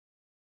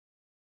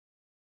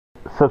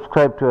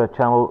subscribe to our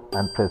channel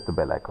and press the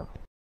bell icon.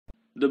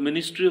 The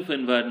Ministry of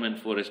Environment,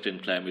 Forest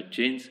and Climate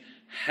Change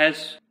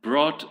has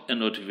brought a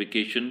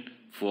notification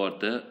for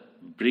the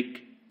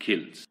brick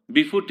kilns.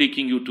 Before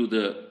taking you to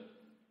the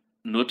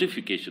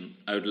notification,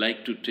 I would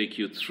like to take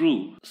you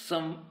through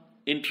some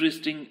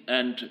interesting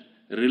and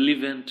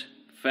relevant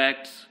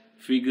facts,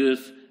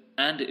 figures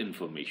and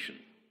information.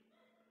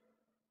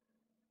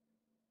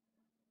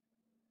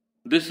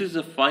 This is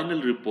a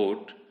final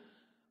report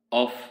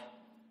of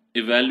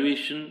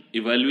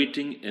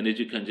evaluating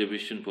energy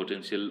conservation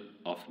potential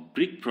of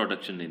brick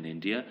production in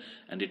India,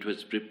 and it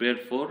was prepared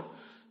for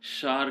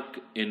SHARC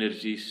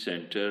Energy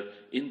Center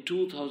in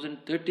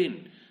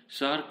 2013.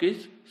 SHARC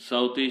is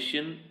South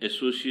Asian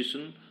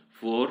Association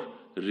for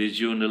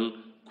Regional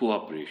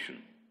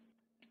Cooperation.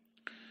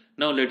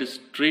 Now let us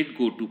straight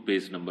go to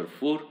page number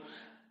 4.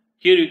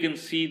 Here you can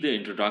see the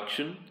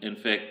introduction. In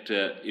fact,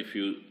 if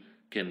you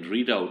can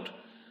read out,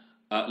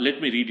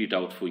 let me read it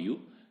out for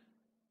you.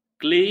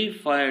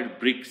 Clay-fired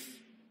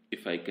bricks,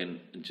 if I can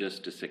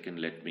just a second,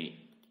 let me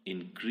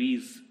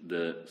increase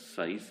the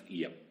size.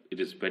 Yep, it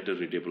is better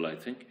readable, I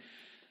think.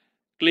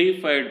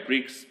 Clay-fired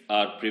bricks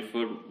are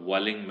preferred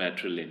walling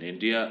material in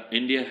India.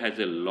 India has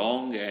a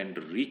long and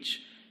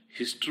rich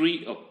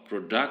history of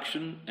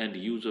production and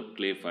use of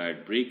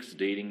clay-fired bricks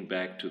dating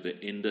back to the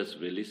Indus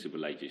Valley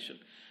civilization.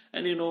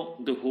 And you know,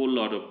 the whole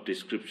lot of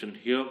description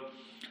here,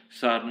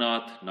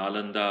 Sarnath,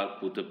 Nalanda,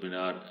 Qutub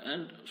Minar,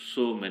 and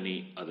so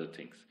many other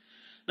things.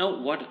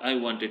 Now, what I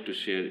wanted to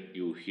share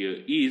you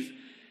here is,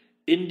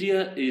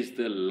 India is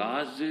the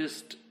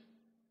largest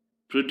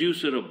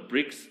producer of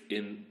bricks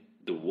in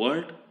the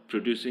world,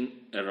 producing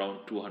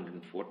around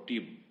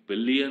 240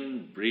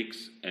 billion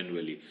bricks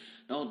annually.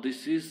 Now,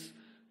 this is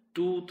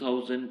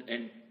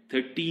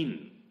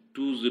 2013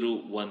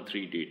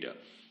 data.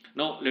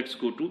 Now, let's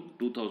go to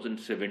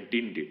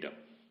 2017 data.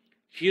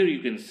 Here you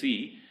can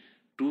see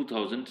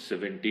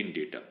 2017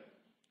 data.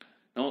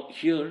 Now,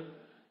 here,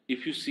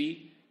 if you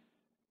see,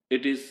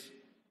 it is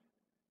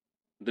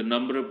the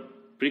number of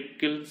brick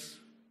kilns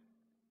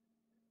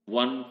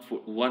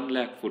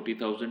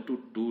 1,40,000 to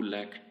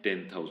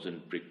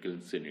 2,10,000 brick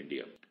kilns in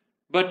India.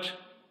 But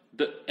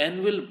the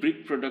annual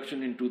brick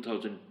production in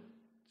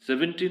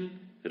 2017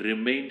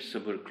 remained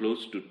somewhere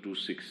close to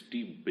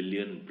 260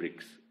 billion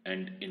bricks,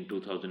 and in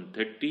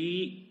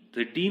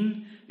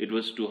 2013 it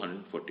was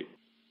 240.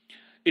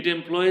 It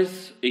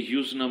employs a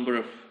huge number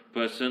of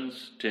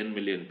persons, 10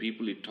 million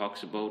people it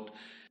talks about.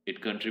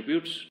 It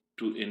contributes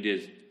to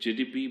India's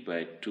GDP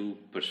by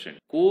 2%.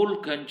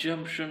 Coal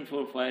consumption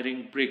for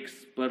firing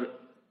bricks per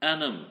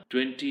annum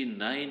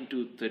 29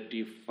 to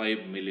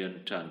 35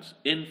 million tons.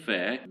 In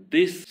fact,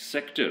 this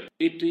sector,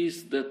 it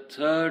is the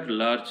third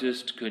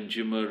largest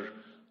consumer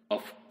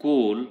of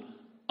coal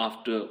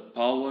after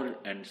power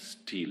and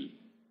steel.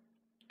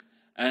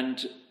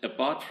 And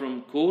apart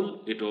from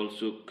coal, it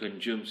also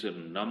consumes a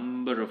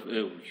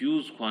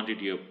huge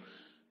quantity of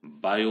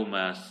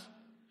biomass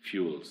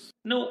fuels.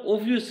 Now,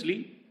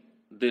 obviously,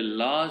 the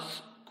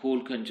large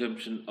coal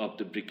consumption of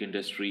the brick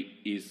industry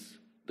is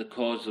the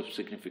cause of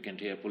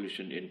significant air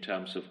pollution in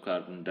terms of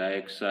carbon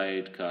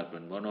dioxide,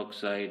 carbon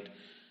monoxide,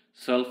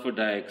 sulfur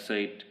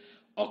dioxide,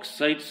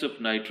 oxides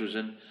of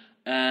nitrogen,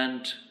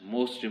 and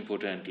most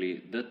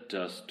importantly, the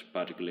dust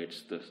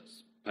particulates, the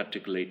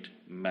particulate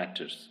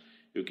matters.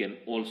 You can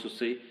also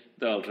say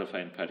the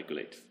ultrafine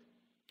particulates.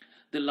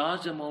 The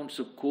large amounts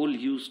of coal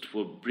used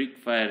for brick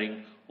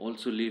firing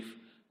also leave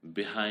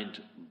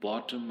behind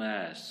bottom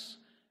ash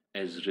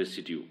as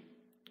residue.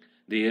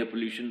 The air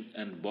pollution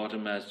and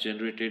bottom ash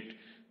generated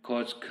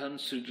cause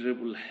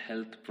considerable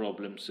health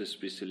problems,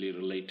 especially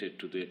related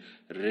to the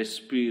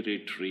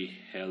respiratory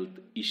health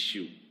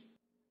issue.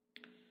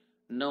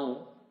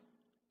 Now,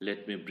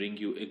 let me bring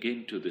you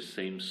again to the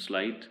same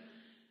slide.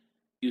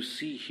 You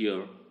see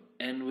here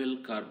annual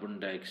carbon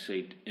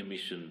dioxide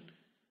emission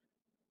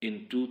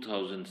in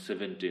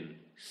 2017,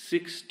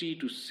 60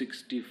 to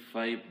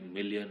 65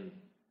 million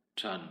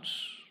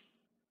tons.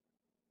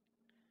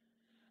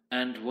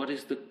 And what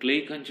is the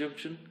clay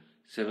consumption?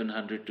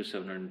 700 to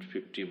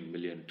 750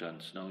 million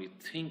tons. Now you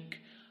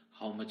think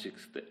how much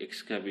is the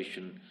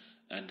excavation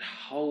and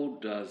how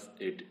does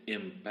it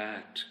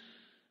impact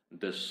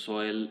the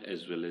soil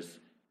as well as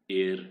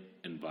air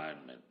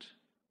environment.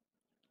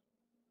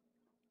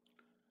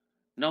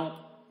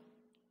 Now,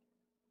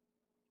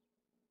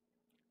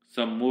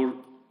 some more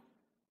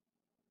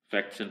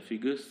facts and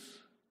figures.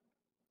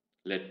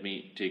 Let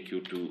me take you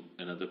to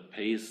another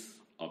page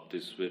of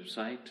this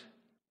website.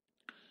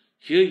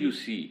 Here you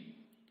see,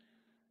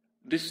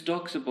 this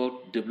talks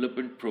about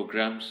development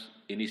programs,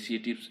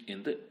 initiatives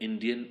in the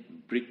Indian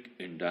brick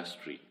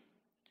industry.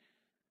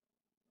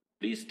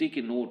 Please take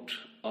a note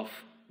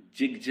of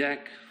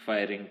zig-zag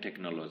firing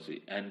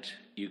technology, and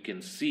you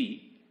can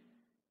see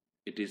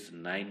it is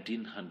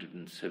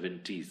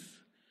 1970s.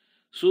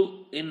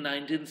 So in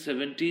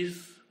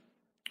 1970s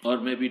or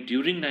maybe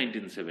during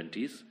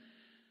 1970s,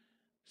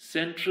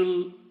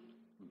 Central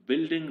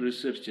Building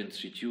Research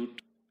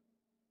Institute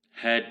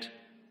had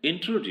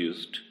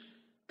introduced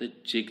the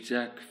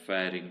zig-zag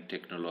firing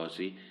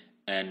technology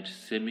and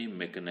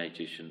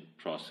semi-mechanization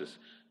process.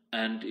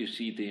 And you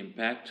see the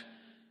impact.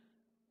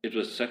 It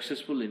was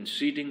successful in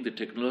seeding the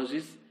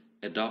technologies,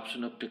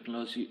 adoption of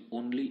technology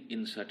only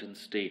in certain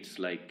states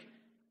like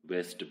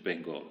West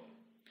Bengal.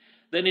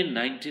 Then in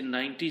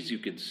 1990s, you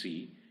can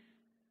see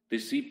the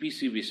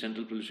CPCB,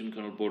 Central Pollution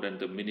Control Board, and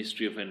the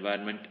Ministry of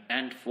Environment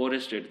and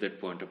Forest at that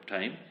point of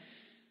time,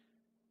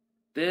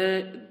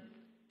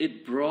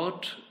 it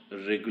brought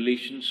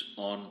regulations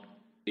on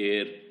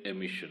air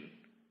emission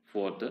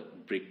for the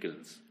brick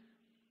kilns.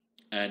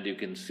 And you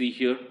can see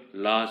here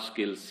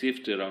large-scale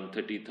shift around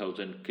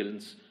 30,000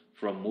 kilns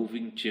from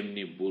moving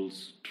chimney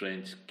bulls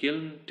trench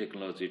kiln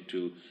technology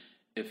to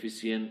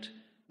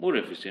more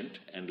efficient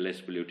and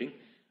less polluting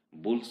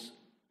bulls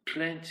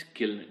trench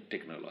kiln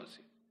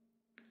technology.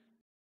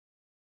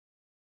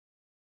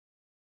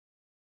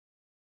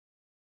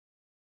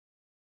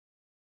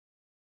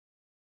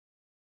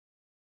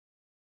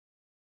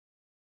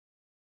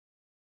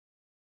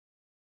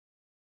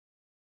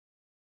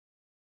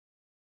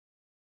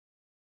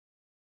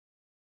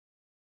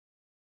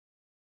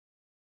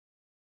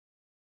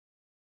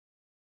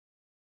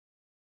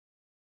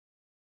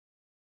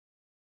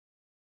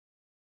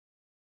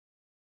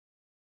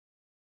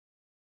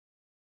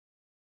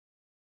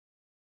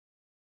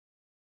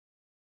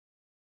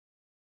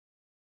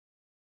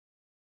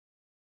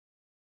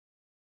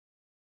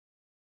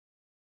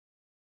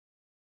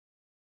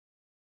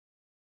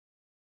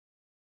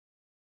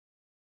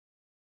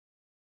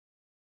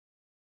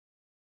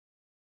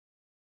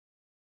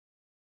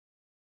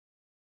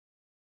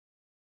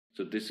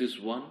 So this is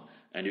one,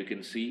 and you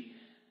can see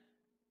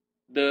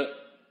the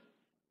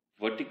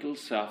vertical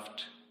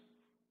shaft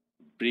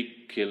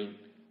brick kiln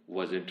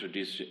was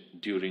introduced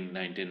during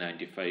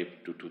 1995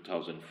 to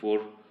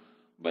 2004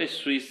 by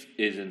Swiss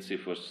Agency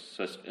for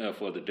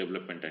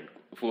Development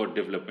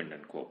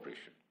and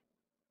Cooperation.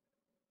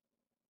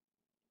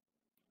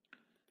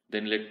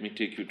 Then let me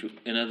take you to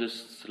another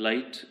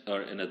slide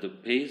or another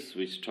page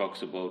which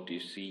talks about,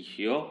 you see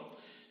here,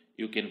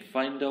 you can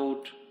find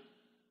out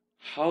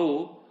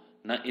how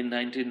in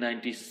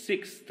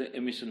 1996 the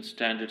emission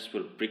standards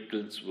for brick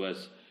kilns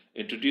was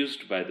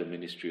introduced by the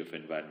Ministry of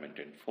Environment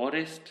and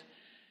Forest.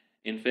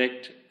 In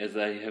fact, as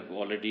I have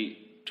already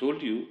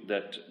told you,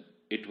 that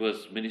it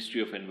was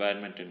Ministry of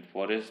Environment and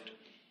Forest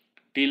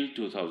till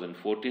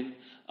 2014.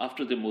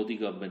 After the Modi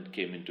government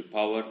came into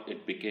power,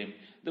 it became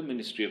the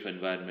Ministry of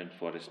Environment,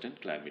 Forest and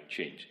Climate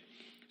Change.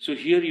 So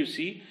here you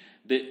see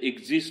the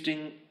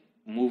existing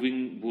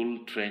moving bull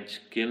trench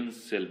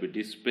kilns shall be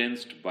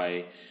dispensed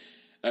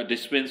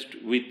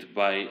with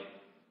by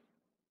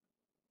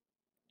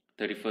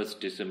 31st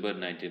December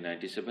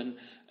 1997,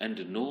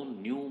 and no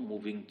new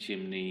moving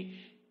chimney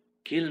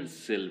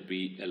kilns shall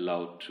be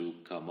allowed to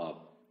come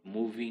up.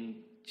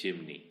 Moving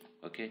chimney,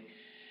 okay.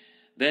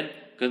 Then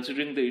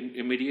considering the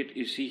immediate,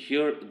 you see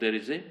here there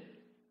is a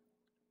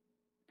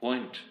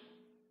point.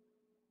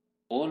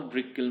 All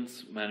brick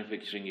kilns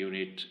manufacturing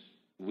unit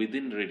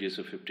within radius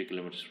of 50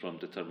 kilometers from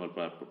the thermal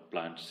power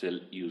plant shall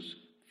use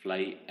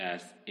fly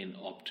ash in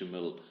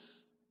optimal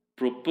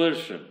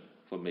proportion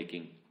for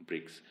making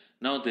bricks.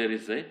 Now there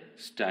is a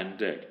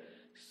standard.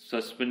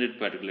 Suspended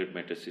particulate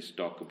matters is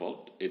talked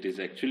about. It is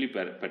actually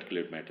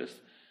particulate matters.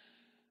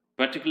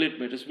 Particulate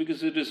matters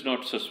because it is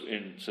not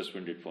in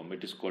suspended form.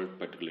 It is called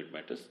particulate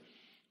matters.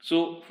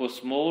 So for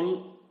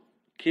small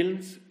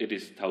kilns it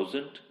is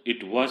 1,000.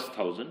 It was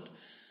 1,000.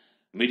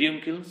 Medium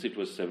kilns it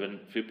was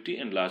 750,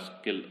 and large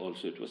kiln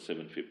also it was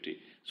 750.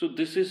 So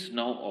this is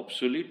now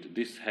obsolete.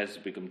 This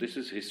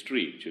is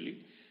history actually.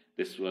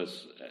 This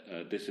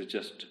is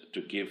just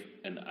to give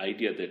an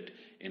idea that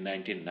in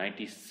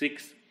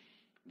 1996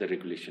 the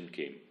regulation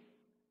came,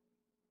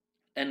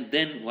 and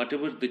then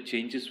whatever the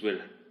changes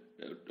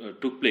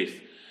took place,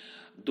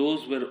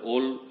 those were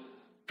all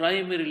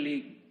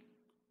primarily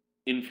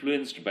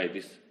influenced by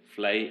this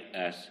fly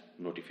ash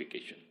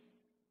notification.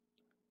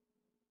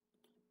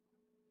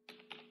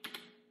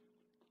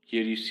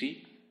 Here you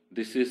see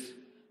this is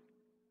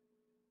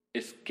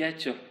a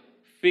sketch of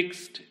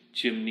fixed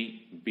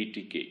chimney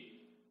BTK.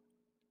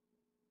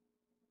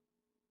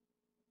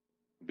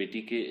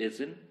 BTK is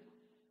in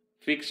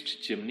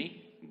fixed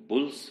chimney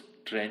bull's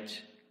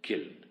trench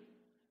kiln.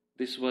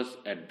 This was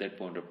at that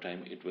point of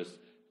time, it was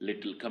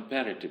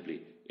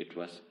comparatively, it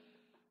was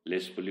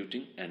less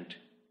polluting and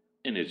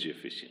energy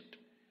efficient.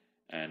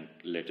 And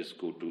let us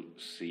go to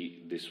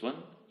see this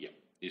one. Yeah,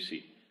 you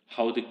see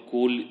how the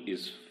coal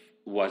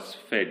was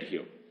fed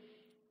here.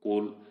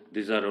 Coal,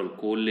 these are all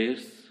coal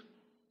layers.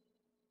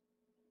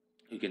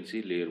 You can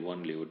see layer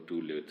 1, layer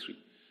 2, layer 3.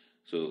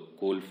 So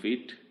coal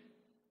feed,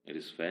 it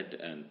is fed,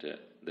 and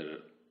there are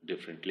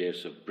different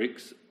layers of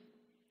bricks.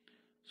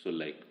 So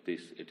like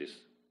this, it is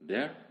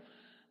there.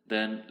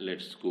 Then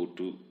let's go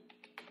to,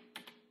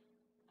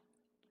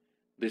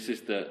 this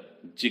is the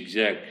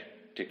zig-zag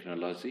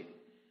technology,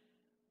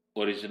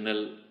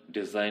 original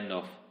design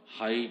of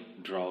high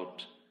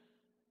drought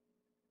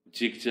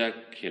zig-zag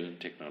kiln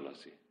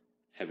technology.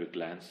 Have a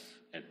glance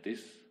at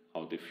this,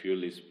 how the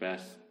fuel is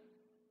passed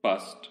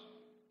past,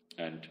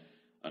 and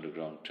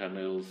underground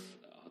tunnels,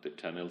 the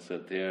tunnels are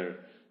there,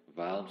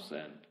 valves,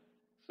 and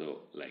so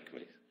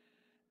likewise.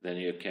 Then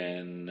you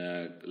can,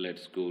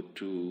 let's go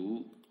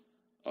to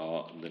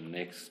the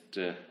next,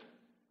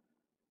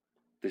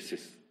 this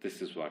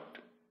is what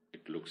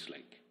it looks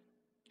like.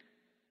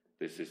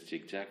 This is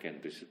zig-zag,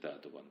 and this is the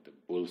other one, the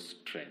Bull's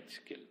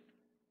Trench Kiln.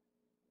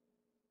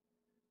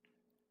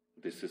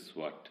 This is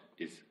what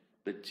is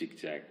the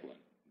zig-zag one.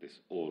 This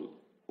whole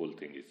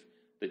thing is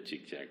the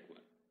zig-zag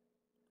one.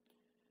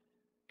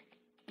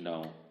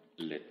 Now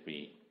let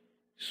me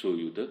show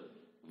you the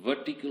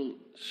vertical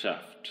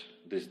shaft.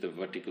 This is the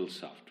vertical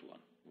shaft one.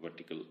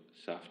 Vertical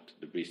shaft,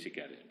 the basic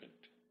arrangement.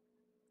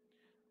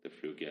 The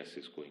flue gas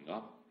is going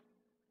up.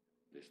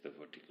 This is the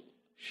vertical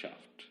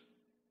shaft.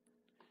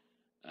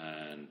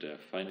 And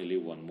finally,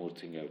 one more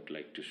thing I would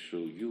like to show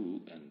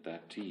you, and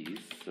that is,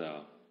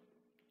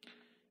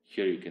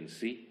 here you can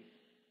see,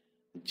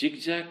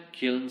 zig-zag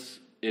kilns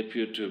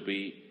appear to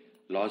be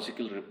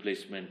logical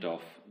replacement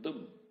of the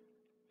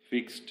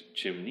fixed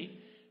chimney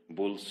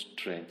Bull's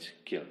Trench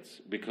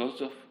kilns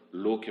because of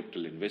low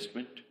capital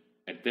investment.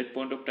 At that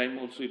point of time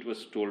also it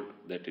was told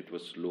that it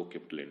was low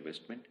capital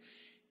investment,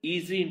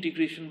 easy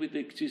integration with the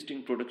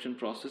existing production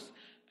process,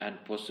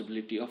 and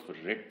possibility of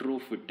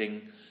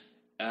retrofitting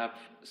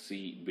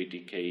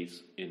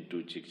FCBTKs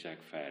into zig-zag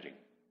firing.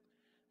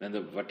 Then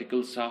the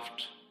vertical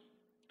shaft,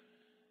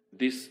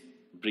 these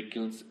brick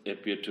kilns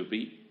appear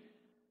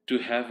to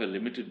have a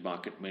limited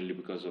market mainly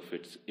because of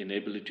its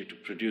inability to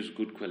produce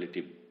good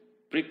quality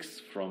bricks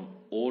from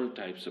all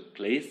types of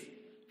clays,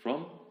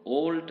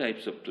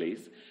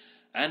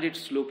 and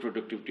its low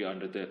productivity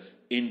under the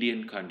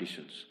Indian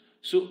conditions.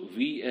 So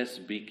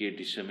VSBK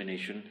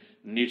dissemination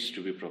needs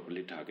to be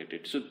properly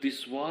targeted. So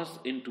this was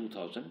in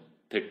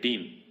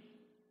 2013.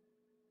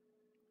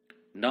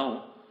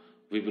 Now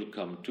we will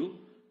come to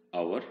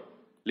our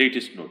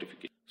latest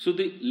notification. So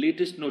the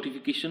latest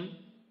notification,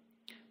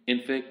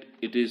 in fact,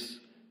 it is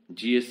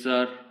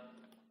G.S.R.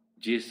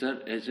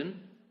 as in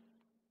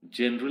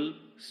General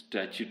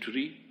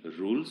Statutory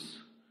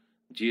Rules,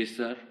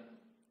 G.S.R.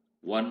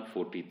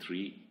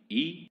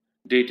 143E,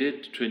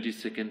 dated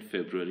 22nd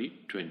February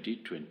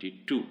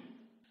 2022.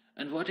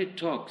 And what it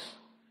talks,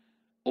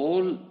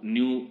 all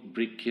new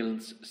brick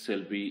kilns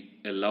shall be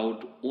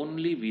allowed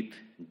only with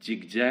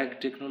zig-zag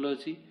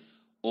technology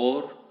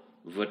or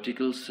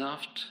vertical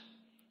shaft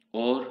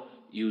or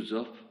use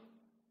of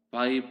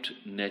piped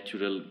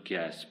natural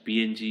gas,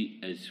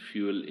 PNG, as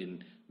fuel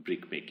in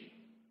brick making.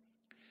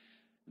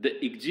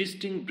 The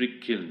existing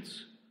brick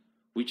kilns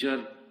which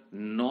are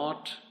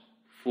not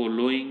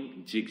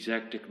following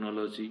zig-zag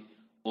technology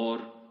or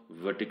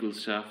vertical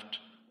shaft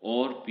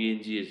or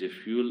PNG as a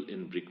fuel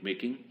in brick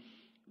making,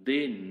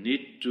 they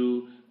need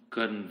to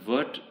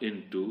convert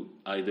into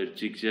either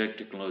zig-zag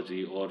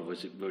technology or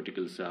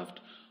vertical shaft,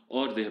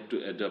 or they have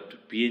to adopt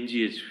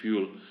PNG as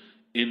fuel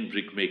in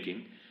brick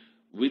making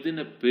within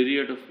a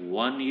period of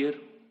 1 year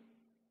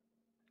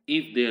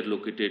if they are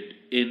located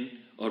in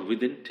or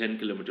within 10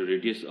 kilometer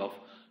radius of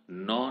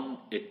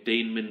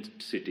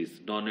non-attainment cities.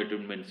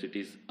 Non-attainment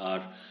cities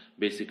are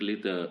basically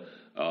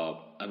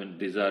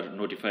these are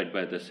notified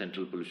by the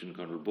Central Pollution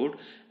Control Board,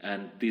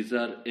 and these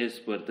are as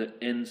per the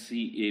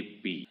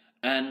NCAP.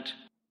 And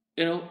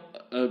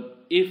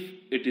if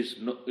it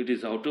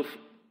is out of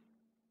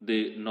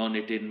the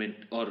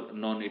non-attainment or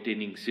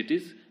non-attaining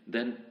cities,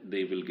 then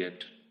they will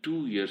get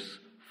 2 years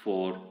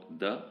for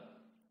the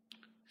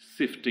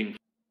sifting.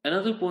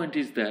 Another point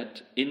is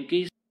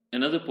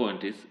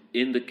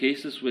in the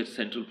cases where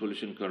Central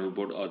Pollution Control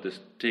Board or the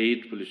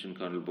State Pollution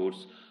Control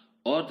Boards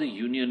or the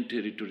Union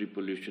Territory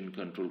Pollution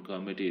Control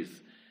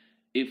Committees,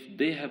 if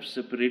they have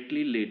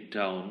separately laid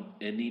down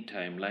any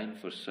timeline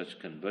for such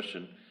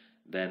conversion,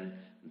 then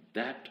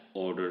that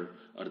order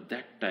or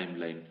that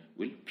timeline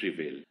will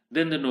prevail.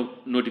 Then the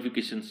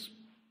notification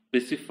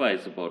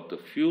specifies about the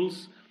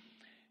fuels.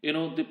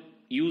 The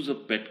use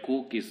of pet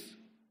coke is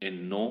a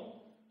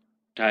no,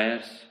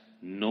 tires,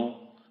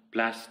 no,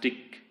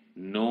 plastic,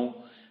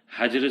 no,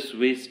 hazardous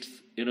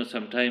wastes,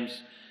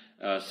 sometimes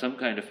some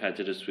kind of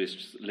hazardous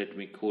wastes, let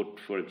me quote,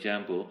 for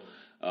example,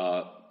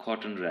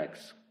 cotton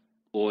rags,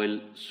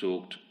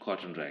 oil-soaked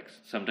cotton rags,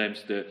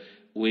 sometimes the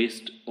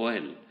waste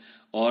oil,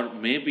 or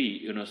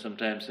maybe,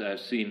 sometimes I've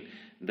seen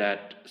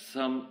that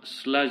some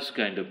sludge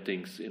kind of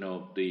things,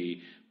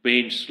 the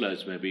paint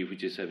sludge maybe,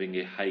 which is having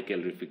a high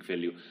calorific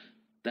value,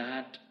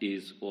 that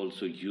is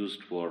also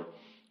used for,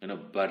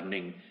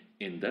 burning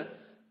in the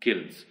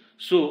kilns.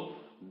 So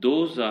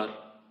those are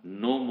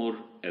no more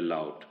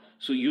allowed.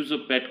 So use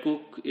of pet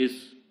coke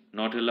is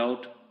not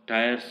allowed,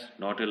 tires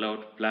not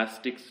allowed,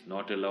 plastics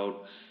not allowed,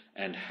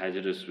 and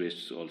hazardous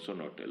wastes also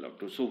not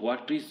allowed. So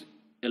what is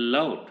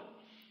allowed?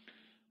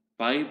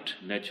 Piped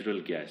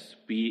natural gas,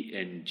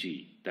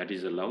 PNG, that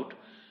is allowed.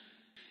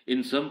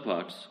 In some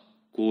parts,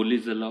 coal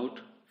is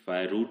allowed,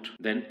 firewood,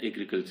 then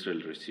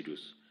agricultural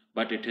residues.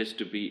 But it has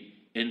to be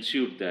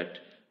ensured that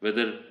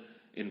whether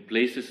in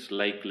places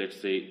like, let's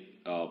say,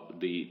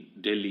 the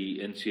Delhi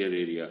NCR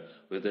area,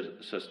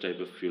 whether such type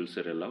of fuels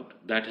are allowed.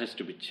 That has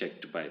to be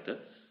checked by the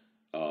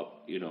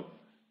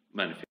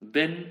manufacturer.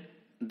 Then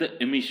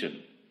the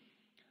emission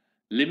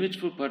limit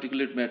for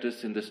particulate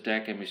matters in the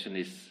stack emission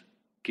is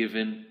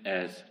given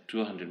as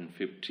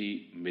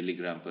 250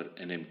 milligram per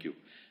nm cube,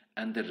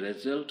 and the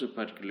result of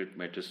particulate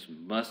matters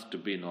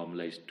must be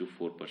normalized to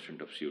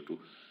 4% of CO2.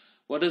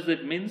 What does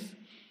that mean?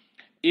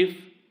 If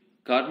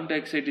carbon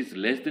dioxide is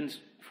less than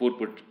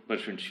 4%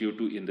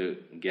 CO2 in the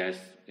gas,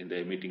 in the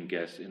emitting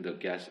gas, in the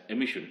gas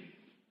emission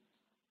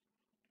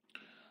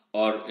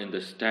or in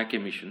the stack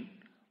emission,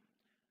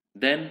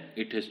 then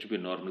it has to be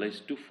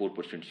normalized to 4%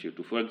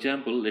 CO2. For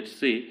example, let's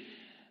say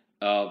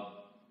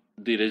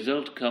the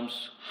result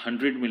comes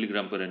 100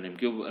 milligram per nm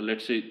cube,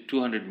 let's say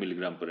 200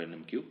 milligram per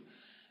nm cube,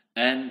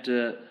 and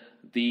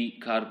the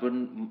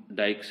carbon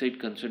dioxide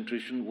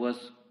concentration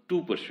was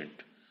 2%.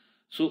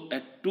 So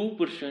at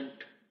 2%,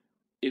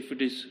 if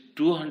it is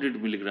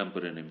 200 milligram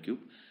per nm cube,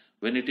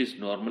 when it is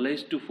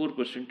normalized to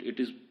 4%, it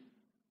is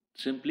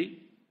simply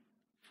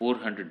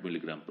 400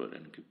 milligram per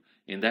nm cube.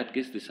 In that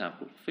case, the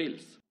sample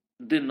fails.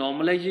 The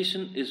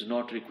normalization is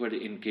not required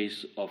in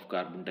case of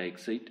carbon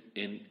dioxide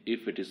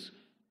if it is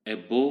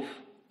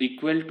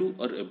equal to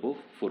or above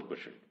 4%.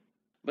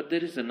 But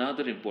there is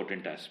another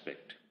important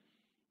aspect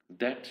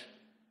that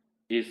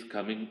is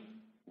coming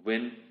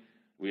when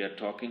we are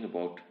talking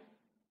about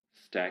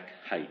stack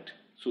height.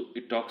 So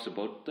it talks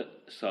about the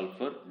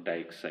sulfur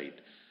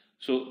dioxide.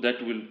 So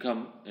that will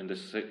come in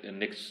the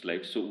next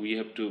slide. So we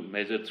have to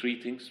measure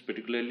three things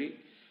particularly.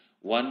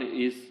 One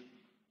is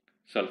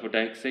sulfur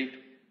dioxide,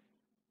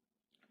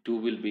 two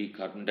will be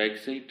carbon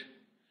dioxide,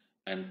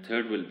 and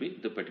third will be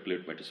the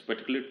particulate matters.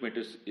 Particulate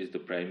matters is the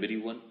primary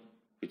one,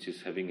 which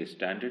is having a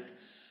standard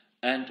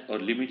or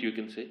limit, you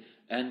can say,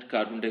 and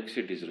carbon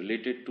dioxide is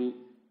related to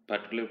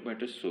particulate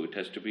matters, so it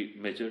has to be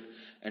measured,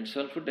 and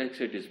sulfur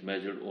dioxide is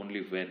measured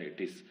only when it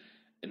is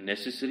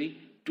necessary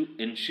to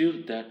ensure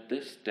that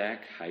the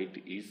stack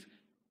height is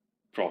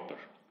proper.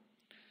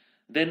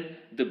 Then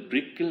the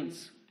brick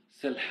kilns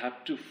shall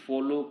have to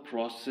follow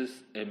process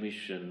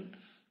emission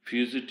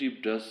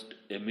fugitive dust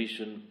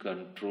emission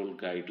control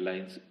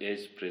guidelines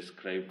as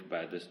prescribed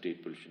by the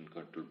state pollution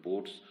control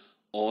boards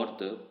or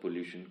the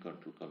pollution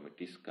control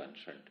committees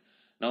concerned.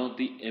 Now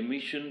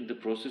the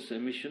process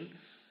emission,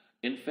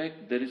 in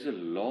fact there is a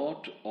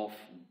lot of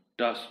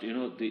dust,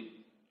 the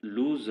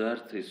loose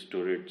earth is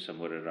stored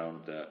somewhere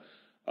around the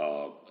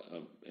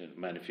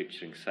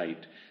manufacturing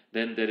site.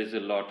 Then there is a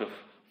lot of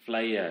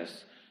fly ash.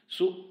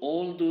 So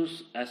all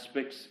those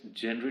aspects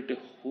generate a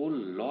whole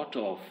lot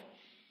of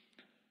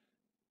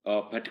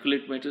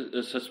particulate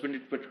matters,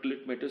 suspended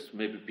particulate matters,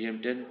 maybe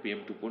PM10,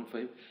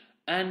 PM2.5,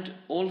 and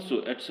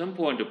also at some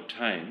point of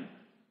time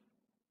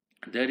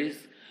there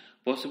is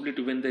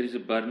possibility when there is a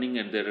burning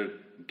and there are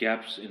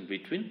gaps in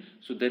between,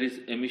 so there is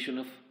emission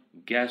of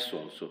gas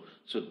also.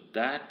 So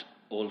that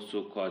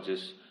also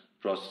causes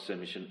process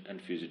emission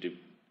and fugitive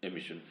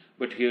emission.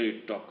 But here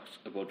it talks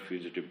about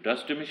fugitive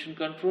dust emission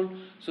control,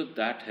 so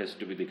that has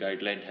to be, the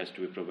guideline has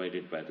to be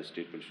provided by the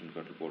State Pollution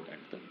Control Board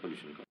and the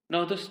Pollution Control.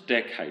 Now the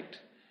stack height.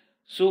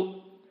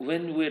 So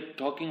when we're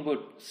talking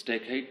about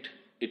stack height,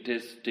 it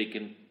has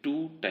taken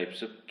two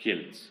types of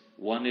kilns.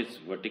 One is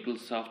vertical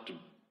shaft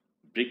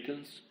brick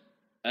kilns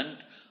and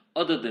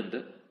other than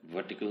the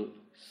vertical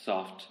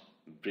shaft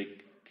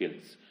brick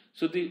kilns.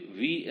 So the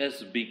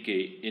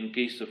VSBK, in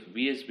case of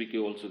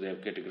VSBK also they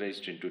have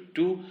categorized into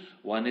two.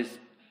 One is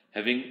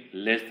having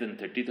less than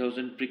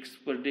 30,000 bricks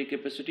per day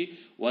capacity.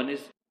 One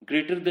is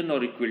greater than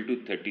or equal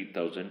to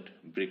 30,000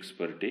 bricks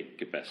per day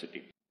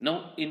capacity.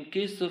 Now, in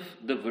case of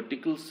the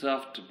vertical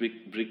shaft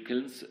brick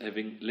kilns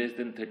having less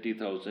than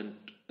 30,000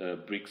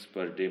 bricks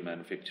per day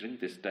manufacturing,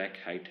 the stack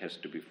height has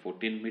to be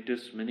 14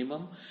 meters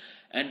minimum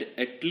and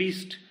at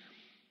least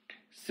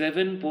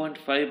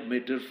 7.5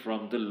 meters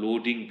from the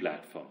loading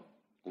platform.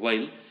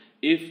 While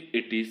if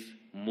it is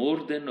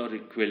more than or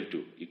equal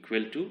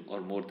to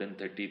or more than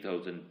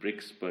 30,000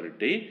 bricks per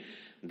day,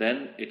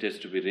 then it has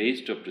to be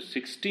raised up to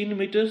 16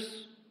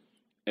 meters,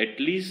 at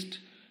least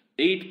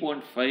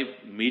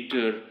 8.5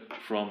 meter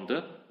from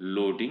the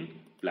loading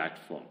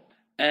platform.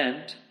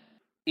 And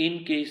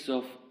in case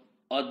of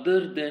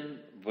other than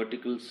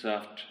vertical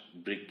shaft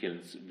brick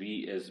kilns,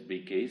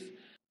 VSBKs,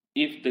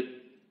 if the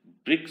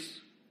bricks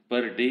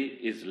per day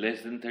is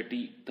less than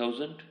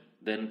 30,000,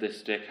 then the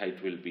stack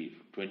height will be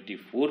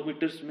 24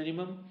 meters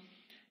minimum.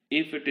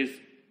 If it is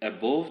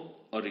above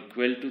or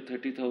equal to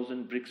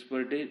 30,000 bricks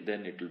per day,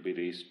 then it will be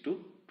raised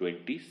to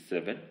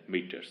 27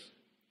 meters.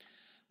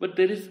 But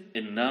there is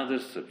another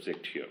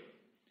subject here.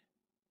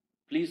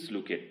 Please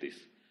look at this.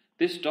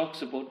 This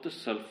talks about the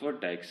sulfur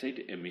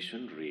dioxide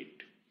emission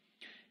rate.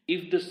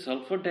 If the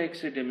sulfur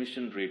dioxide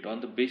emission rate,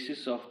 on the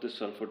basis of the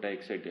sulfur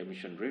dioxide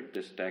emission rate,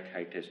 the stack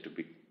height has to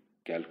be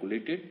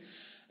calculated.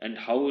 And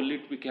how will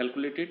it be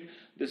calculated?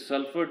 The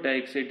sulfur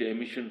dioxide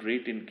emission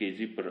rate in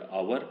kg per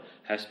hour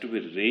has to be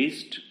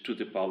raised to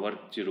the power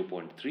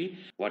 0.3.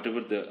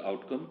 Whatever the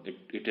outcome,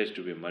 it has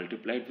to be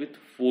multiplied with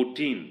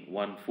 14,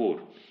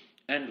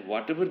 and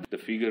whatever the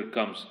figure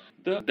comes,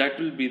 that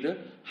will be the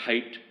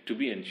height to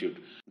be ensured.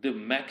 The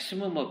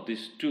maximum of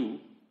these two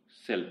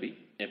shall be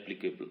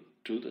applicable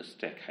to the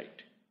stack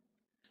height.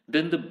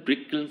 Then the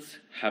brick kilns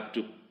have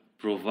to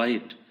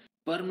provide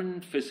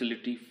permanent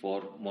facility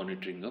for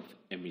monitoring of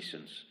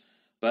emissions.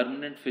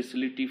 Permanent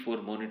facility for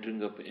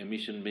monitoring of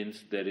emission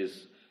means there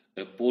is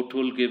a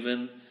porthole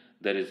given,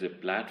 there is a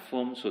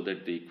platform so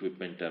that the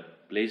equipment are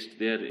placed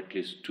there, at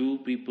least two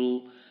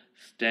people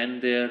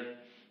stand there,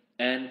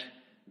 and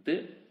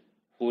the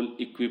whole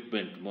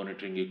equipment,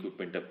 monitoring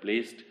equipment are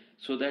placed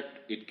so that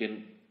it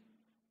can,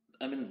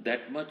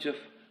 that much of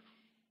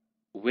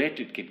weight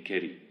it can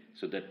carry.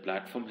 So that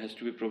platform has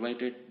to be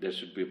provided. There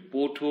should be a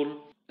porthole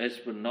as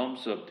per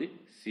norms of the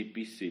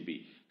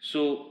CPCB.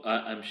 So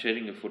I'm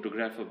sharing a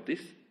photograph of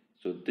this.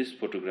 So this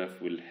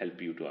photograph will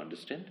help you to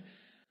understand.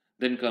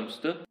 Then comes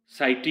the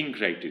siting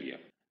criteria.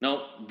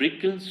 Now, brick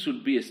kilns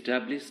should be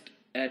established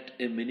at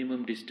a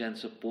minimum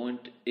distance of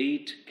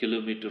 0.8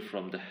 kilometer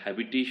from the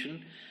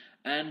habitation,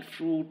 and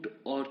fruit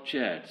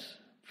orchards,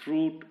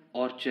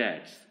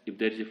 if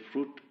there is a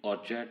fruit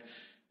orchard,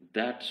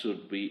 that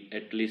should be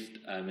at least,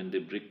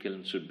 the brick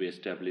kiln should be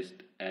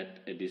established at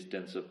a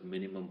distance of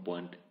minimum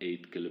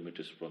 0.8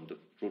 kilometers from the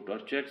fruit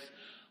orchards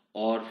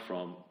or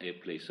from a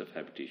place of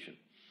habitation.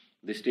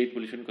 The State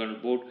Pollution Control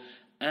Board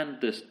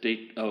and the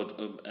state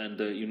and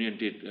the Union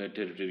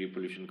Territory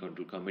Pollution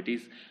Control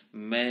Committees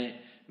may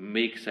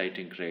make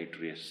siting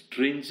criteria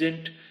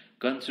stringent,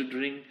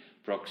 considering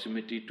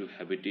proximity to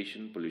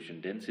habitation, pollution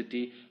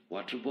density,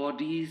 water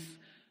bodies,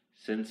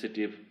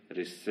 sensitive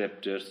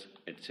receptors,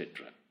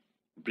 etc.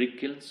 Brick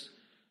kilns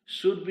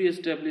should be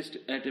established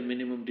at a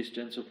minimum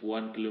distance of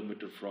 1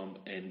 kilometer from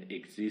an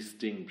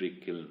existing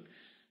brick kiln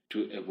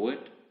to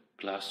avoid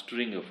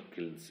clustering of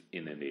kilns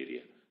in an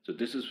area. So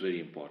this is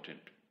very important.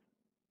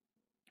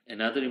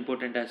 Another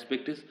important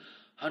aspect is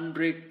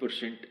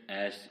 100%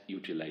 ash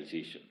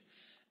utilization.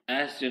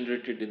 Ash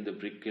generated in the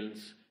brick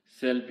kilns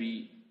shall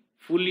be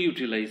fully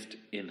utilized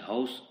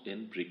in-house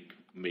in brick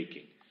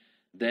making.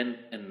 Then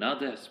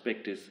another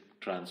aspect is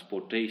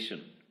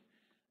transportation.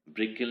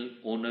 Brick kiln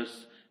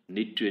owners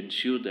need to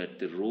ensure that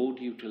the road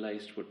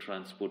utilized for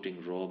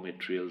transporting raw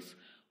materials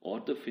or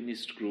the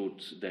finished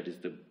goods, that is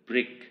the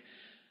brick,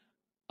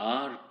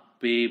 are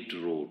paved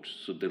roads.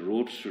 So the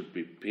roads should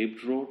be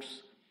paved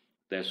roads.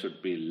 There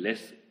should be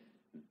less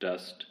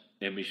dust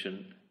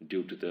emission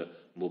due to the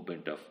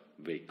movement of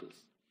vehicles.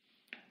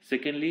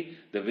 Secondly,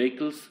 the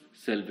vehicles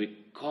shall be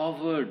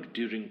covered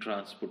during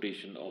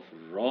transportation of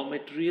raw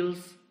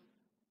materials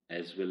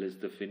as well as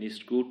the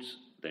finished goods,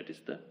 that is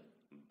the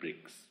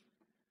bricks.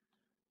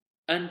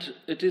 And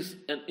it is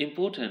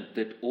important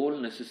that all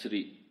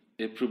necessary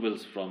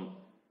approvals from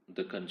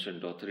the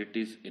concerned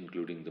authorities,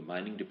 including the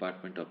mining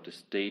department of the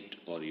state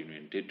or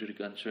union territory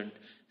concerned,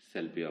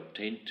 shall be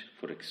obtained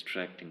for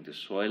extracting the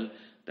soil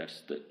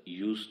that's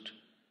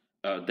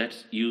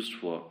used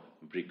for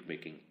brick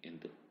making in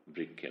the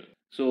brick kiln.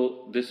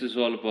 So this is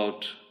all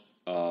about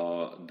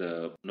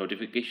the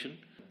notification.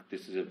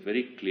 This is a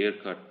very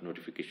clear-cut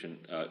notification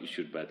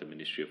issued by the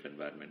Ministry of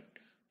Environment,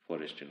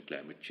 Forest and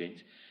Climate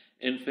Change.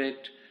 In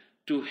fact,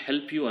 to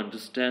help you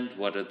understand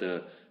what are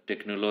the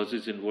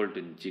technologies involved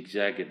in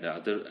zig-zag and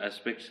other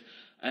aspects,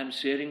 I am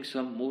sharing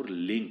some more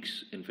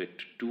links. In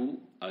fact,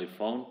 I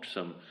found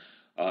some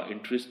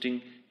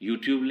interesting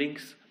YouTube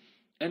links,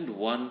 and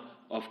one,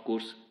 of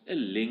course, a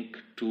link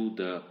to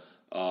the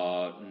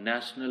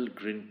National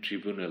Green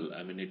Tribunal.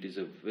 It is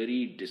a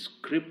very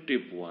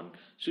descriptive one,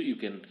 so you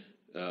can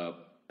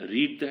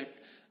read that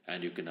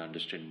and you can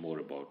understand more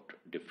about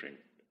different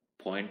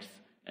points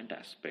and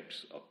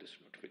aspects of this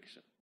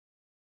notification.